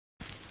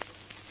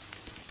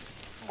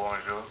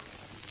Bonjour,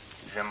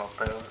 je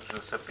m'appelle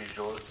Giuseppe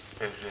George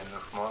et j'ai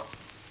 9 mois.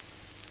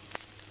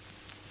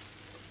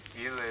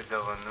 Il est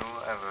devenu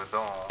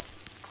évident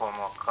pour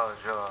moi quand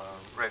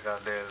je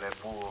regardais les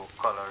bouts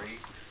coloris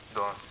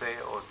danser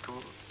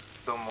autour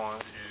de mon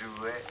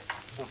jouet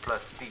en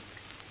plastique.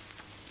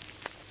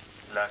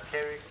 La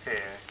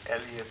caractère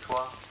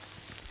aléatoire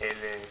et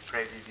les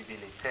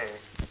prévisibilités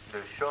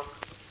de choc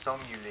sont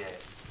multipliées.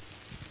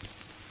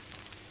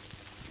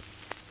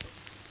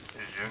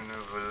 Je ne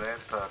voulais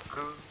pas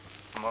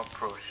que mon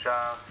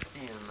prochain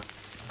film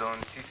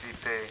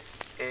d'anticiper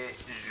et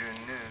je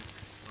ne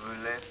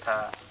voulais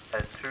pas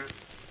être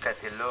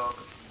catalogue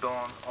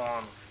dans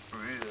un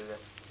rôle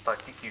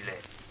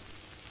particulier.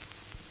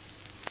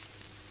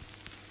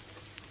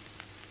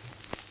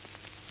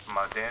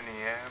 Ma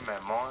dernière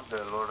mémoire de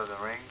Lord of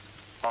the Rings,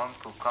 en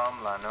tout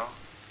comme l'anneau,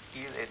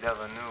 il est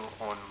devenu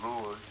un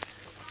lourd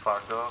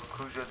fardeau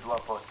que je dois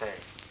porter.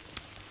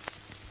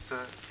 Ce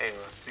est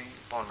aussi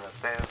un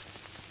rappel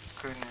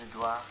que nous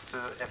devons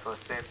se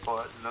efforcer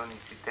pour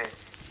l'unicité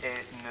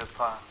et ne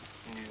pas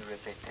nous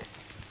répéter.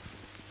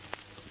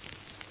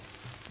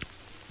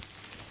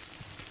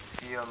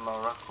 Si on m'a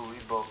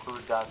recueilli beaucoup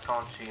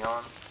d'attention,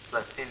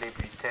 la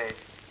célébrité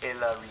et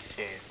la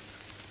richesse,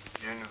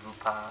 je ne veux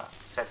pas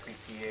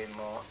sacrifier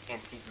mon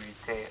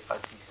intégrité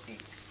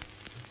artistique.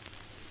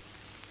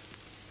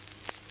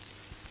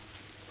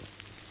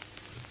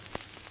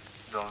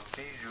 Donc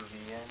si je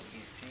viens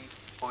ici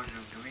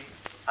aujourd'hui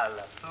à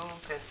la Plume,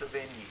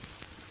 Pennsylvanie,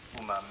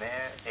 où ma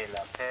mère et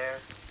la père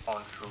ont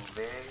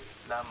trouvé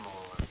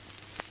l'amour.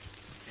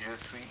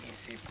 Je suis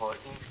ici pour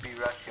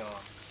inspiration,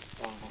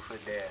 une bouffée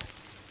d'air.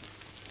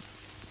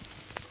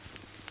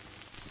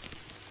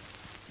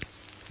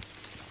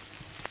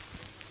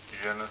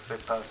 Je ne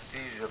sais pas si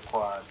je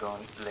crois dans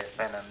les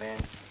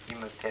phénomènes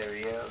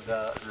immatériels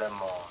de la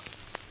mort,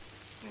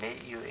 mais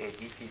il est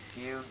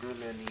difficile de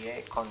le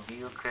nier quand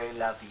il crée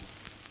la vie.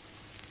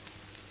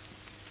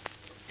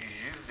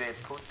 Je vais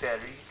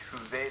peut-être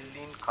trouver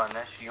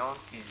l'incarnation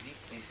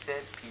physique de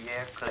cette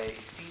pierre clé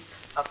ici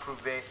à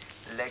prouver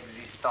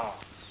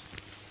l'existence.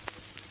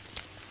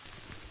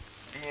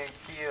 Bien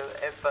qu'il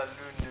ait fallu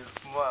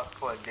 9 mois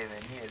pour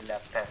devenir la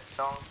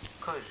personne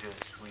que je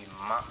suis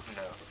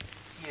maintenant,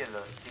 il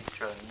aussi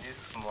trop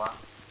 9 mois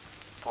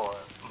pour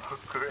me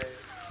créer.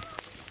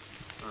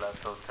 Le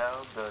total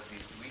de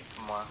 18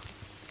 mois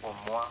au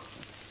moins,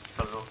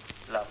 selon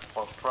la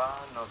propre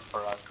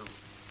Nosferatu.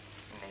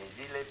 Mais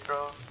il est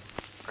trop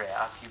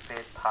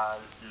préoccupé par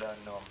le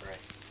nombre,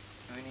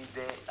 une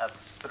idée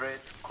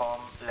abstraite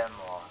comme la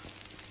mort.